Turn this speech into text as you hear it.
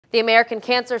The American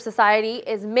Cancer Society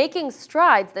is making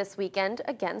strides this weekend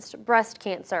against breast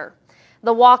cancer.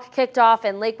 The walk kicked off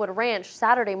in Lakewood Ranch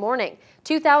Saturday morning.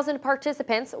 2,000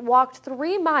 participants walked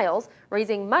 3 miles,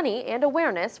 raising money and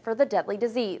awareness for the deadly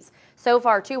disease. So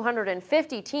far,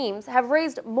 250 teams have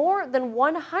raised more than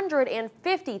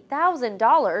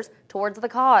 $150,000 towards the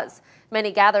cause.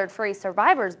 Many gathered for a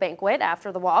survivors banquet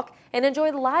after the walk and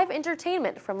enjoyed live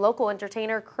entertainment from local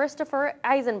entertainer Christopher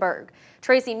Eisenberg.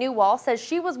 Tracy Newwall says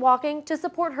she was walking to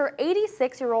support her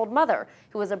 86-year-old mother,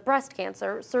 who is a breast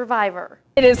cancer survivor.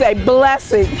 It is a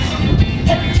blessing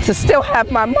to still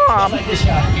have my mom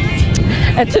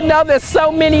and to know that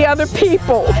so many other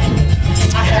people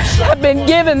have been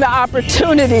given the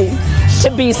opportunity to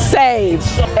be saved.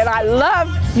 And I love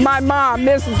my mom,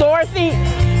 Miss Dorothy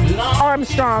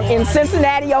Armstrong in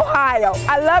Cincinnati, Ohio.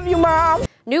 I love you, Mom.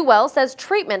 Newwell says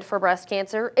treatment for breast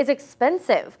cancer is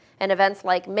expensive, and events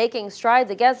like Making Strides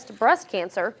Against Breast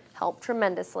Cancer help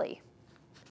tremendously.